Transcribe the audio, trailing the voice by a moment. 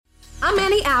I'm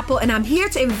Annie Apple, and I'm here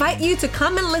to invite you to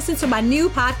come and listen to my new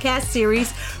podcast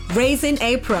series, Raising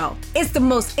a Pro. It's the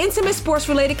most intimate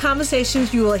sports-related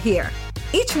conversations you will hear.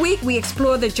 Each week, we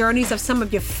explore the journeys of some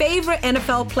of your favorite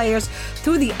NFL players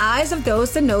through the eyes of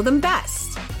those that know them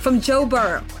best. From Joe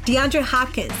Burrow, DeAndre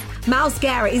Hopkins, Myles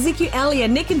Garrett, Ezekiel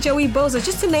Elliott, Nick and Joey Bosa,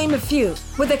 just to name a few.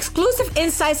 With exclusive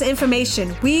insights and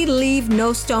information, we leave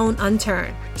no stone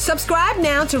unturned. Subscribe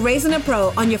now to Raising a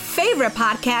Pro on your favorite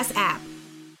podcast app.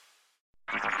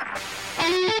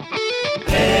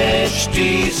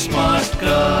 HT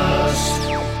Smartcast.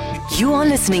 You are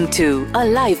listening to a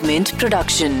Live Mint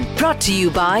production brought to you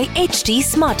by HT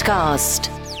Smartcast.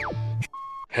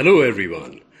 Hello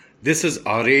everyone, this is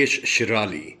Aresh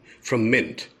Shirali from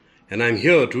Mint, and I'm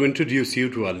here to introduce you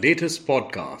to our latest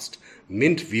podcast,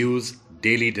 Mint Views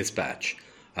Daily Dispatch.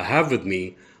 I have with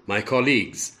me my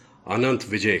colleagues Anant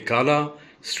Vijay Kala,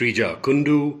 Srija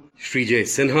Kundu, Srijay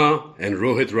Sinha and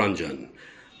Rohit Ranjan.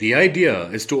 The idea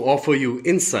is to offer you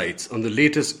insights on the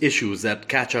latest issues that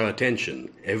catch our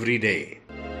attention every day.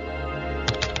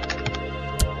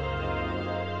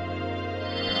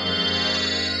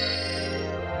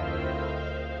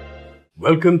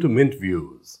 Welcome to Mint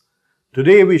Views.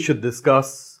 Today we should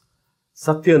discuss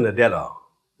Satya Nadella,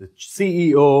 the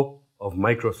CEO of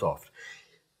Microsoft.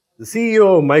 The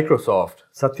CEO of Microsoft,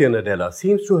 Satya Nadella,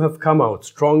 seems to have come out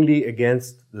strongly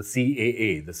against the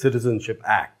CAA, the Citizenship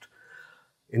Act.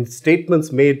 In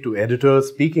statements made to editors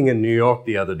speaking in New York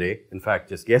the other day, in fact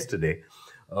just yesterday,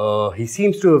 he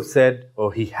seems to have said,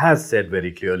 or he has said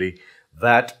very clearly,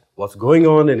 that what's going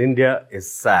on in India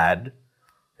is sad.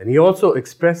 And he also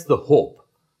expressed the hope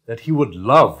that he would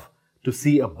love to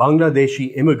see a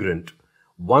Bangladeshi immigrant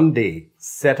one day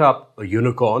set up a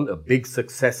unicorn, a big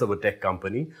success of a tech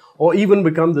company, or even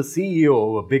become the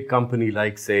CEO of a big company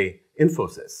like, say,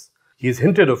 Infosys. He has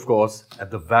hinted, of course,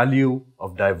 at the value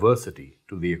of diversity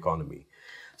to the economy.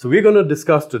 So we're going to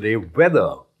discuss today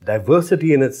whether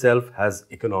diversity in itself has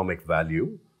economic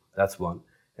value. That's one.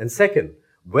 And second,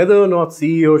 whether or not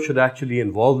CEOs should actually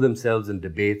involve themselves in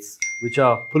debates which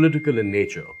are political in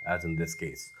nature, as in this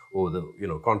case, or the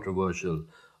controversial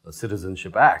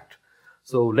Citizenship Act.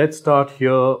 So let's start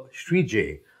here.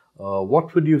 Srijay,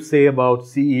 what would you say about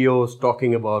CEOs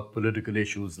talking about political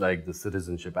issues like the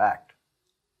Citizenship Act?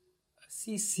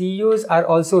 See, CEOs are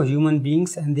also human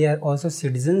beings, and they are also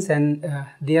citizens, and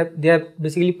they are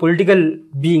basically political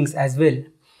beings as well.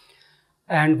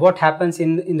 And what happens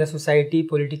in the society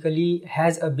politically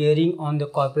has a bearing on the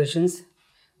corporations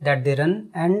that they run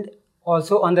and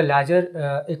also on the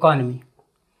larger economy.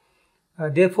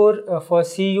 Therefore, for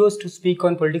CEOs to speak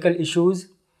on political issues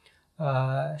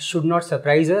should not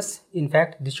surprise us. In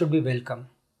fact, this should be welcome.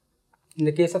 In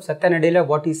the case of Satya Nadella,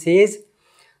 what he says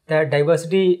that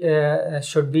diversity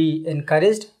should be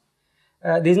encouraged.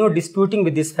 There is no disputing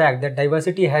with this fact that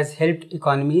diversity has helped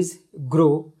economies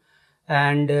grow,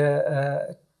 and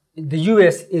the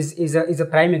US is a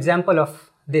prime example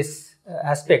of this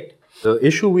aspect. The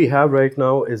issue we have right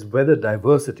now is whether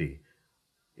diversity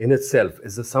in itself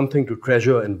is something to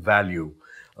treasure and value.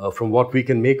 From what we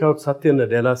can make out, Satya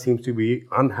Nadella seems to be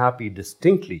unhappy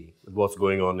distinctly with what's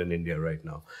going on in India right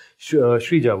now.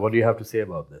 Shrija, what do you have to say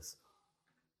about this?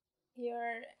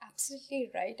 You're absolutely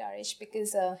right, Arish,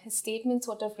 because his statement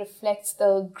sort of reflects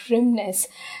the grimness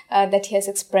that he has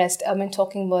expressed when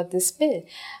talking about this bill,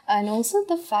 and also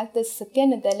the fact that Satya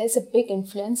Nadella is a big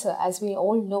influencer, as we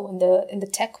all know, in the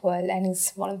tech world, and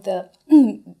is one of the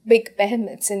big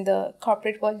behemoths in the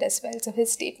corporate world as well. So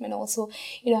his statement also,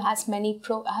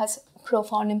 has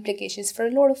profound implications for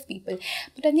a lot of people.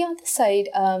 But on the other side,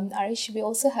 Arish, we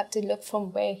also have to look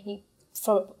from where he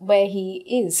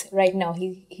is right now.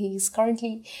 He's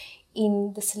currently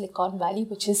in the Silicon Valley,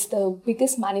 which is the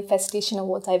biggest manifestation of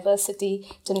what diversity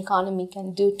to an economy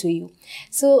can do to you.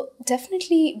 So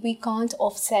definitely we can't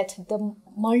offset the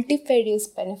multifarious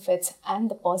benefits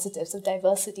and the positives of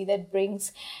diversity that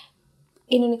brings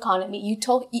in an economy.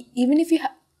 Even if you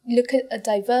look at a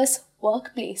diverse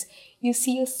workplace, you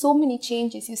see so many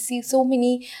changes, you see so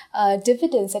many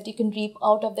dividends that you can reap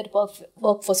out of that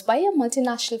workforce. Why are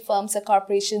multinational firms or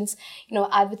corporations,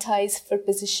 advertise for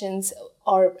positions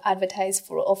or advertise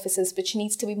for offices which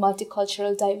needs to be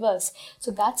multicultural, diverse? So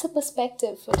that's a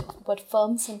perspective what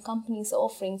firms and companies are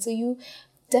offering. So you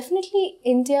definitely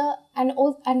India,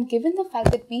 and given the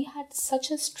fact that we had such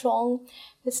a strong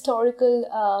historical,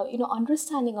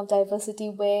 understanding of diversity,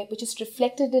 which is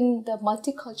reflected in the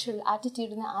multicultural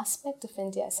attitude and the aspect of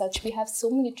India as such. We have so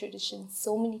many traditions,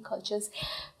 so many cultures,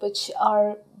 which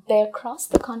are there across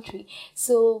the country.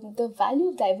 So the value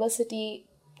of diversity,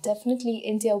 definitely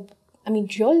India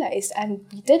realized, and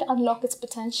we did unlock its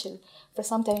potential for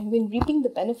some time. We've been reaping the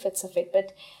benefits of it,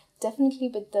 but definitely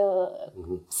with the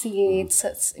CAA, it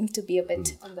seems to be a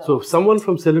bit on the... So someone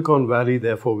from Silicon Valley,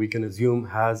 therefore, we can assume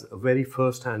has a very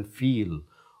first-hand feel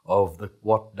of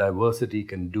what diversity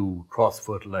can do,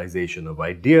 cross-fertilization of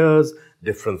ideas,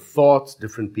 different thoughts,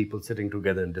 different people sitting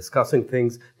together and discussing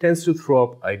things, tends to throw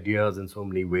up ideas in so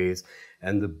many ways.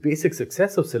 And the basic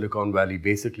success of Silicon Valley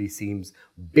basically seems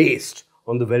based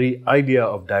on the very idea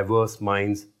of diverse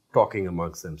minds talking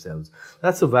amongst themselves.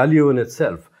 That's a value in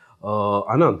itself.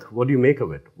 Anant, what do you make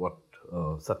of it, what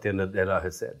Satya Nadella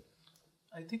has said?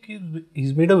 I think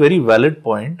he's made a very valid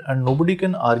point, and nobody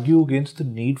can argue against the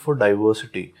need for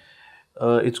diversity.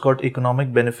 It's got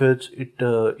economic benefits, it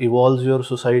evolves your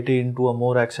society into a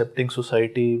more accepting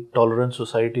society, tolerant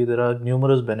society. There are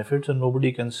numerous benefits, and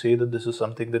nobody can say that this is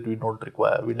something that we don't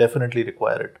require. We definitely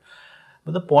require it.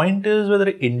 But the point is whether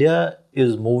India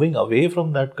is moving away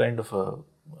from that kind of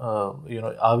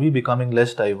are we becoming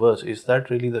less diverse? Is that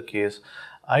really the case?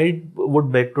 I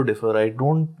would beg to differ. I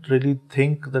don't really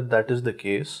think that that is the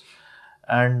case.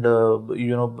 And,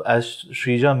 as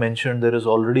Shrija mentioned, there is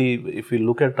already, if we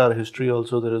look at our history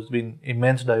also, there has been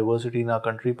immense diversity in our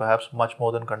country, perhaps much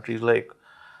more than countries like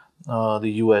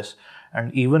the US.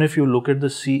 And even if you look at the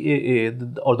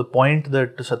CAA, or the point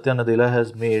that Satya Nadella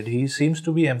has made, he seems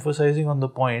to be emphasizing on the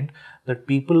point that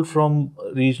people from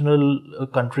regional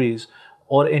countries,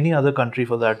 or any other country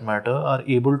for that matter, are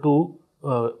able to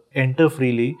enter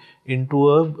freely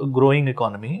into a growing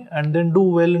economy and then do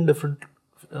well in different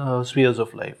spheres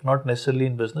of life, not necessarily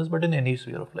in business, but in any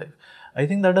sphere of life. I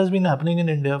think that has been happening in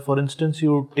India. For instance,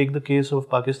 you take the case of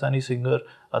Pakistani singer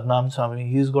Adnan Sami.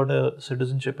 He's got a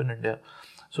citizenship in India.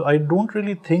 So I don't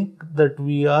really think that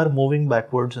we are moving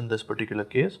backwards in this particular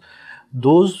case.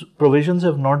 Those provisions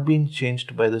have not been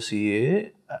changed by the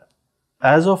CAA.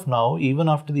 As of now, even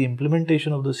after the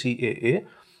implementation of the CAA,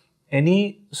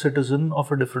 any citizen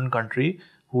of a different country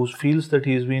who feels that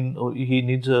he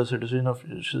needs a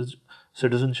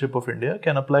citizenship of India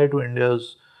can apply to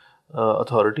India's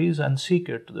authorities and seek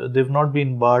it. They've not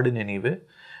been barred in any way.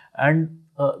 And,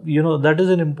 that is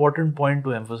an important point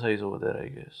to emphasize over there, I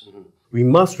guess. We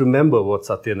must remember what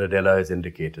Satya Nadella has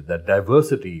indicated, that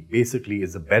diversity basically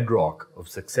is the bedrock of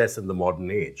success in the modern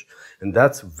age. And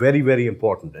that's very, very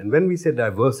important. And when we say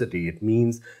diversity, it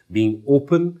means being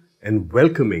open and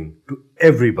welcoming to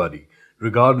everybody,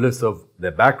 regardless of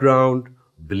their background,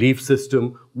 belief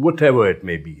system, whatever it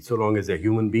may be. So long as they're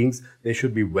human beings, they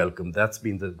should be welcome. That's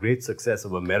been the great success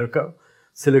of America,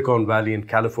 Silicon Valley and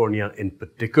California in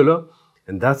particular.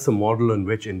 And that's the model in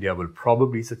which India will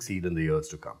probably succeed in the years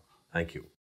to come. Thank you.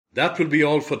 That will be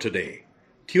all for today.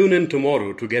 Tune in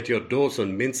tomorrow to get your dose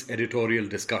on Mint's editorial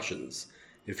discussions.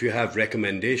 If you have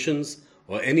recommendations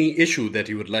or any issue that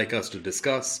you would like us to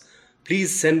discuss,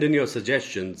 please send in your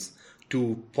suggestions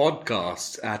to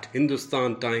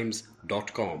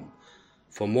podcasts@hindustantimes.com.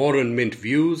 For more on Mint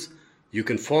views, you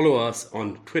can follow us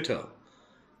on Twitter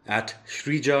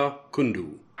 @Shrija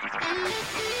Kundu.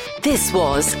 This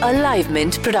was a Live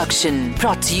Mint production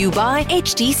brought to you by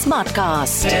HT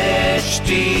Smartcast.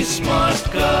 HT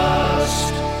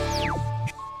Smartcast.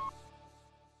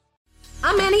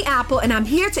 I'm Annie Apple, and I'm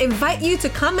here to invite you to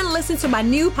come and listen to my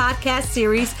new podcast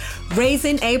series,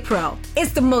 Raising a Pro.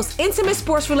 It's the most intimate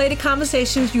sports-related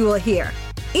conversations you will hear.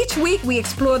 Each week, we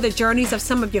explore the journeys of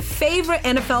some of your favorite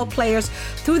NFL players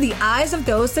through the eyes of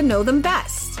those that know them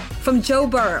best. From Joe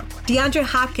Burrow, DeAndre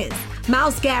Hopkins,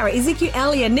 Myles Garrett, Ezekiel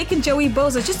Elliott, Nick and Joey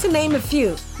Bosa, just to name a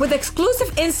few. With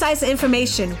exclusive insights and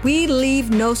information, we leave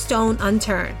no stone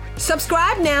unturned.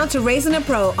 Subscribe now to Raising a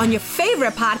Pro on your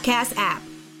favorite podcast app.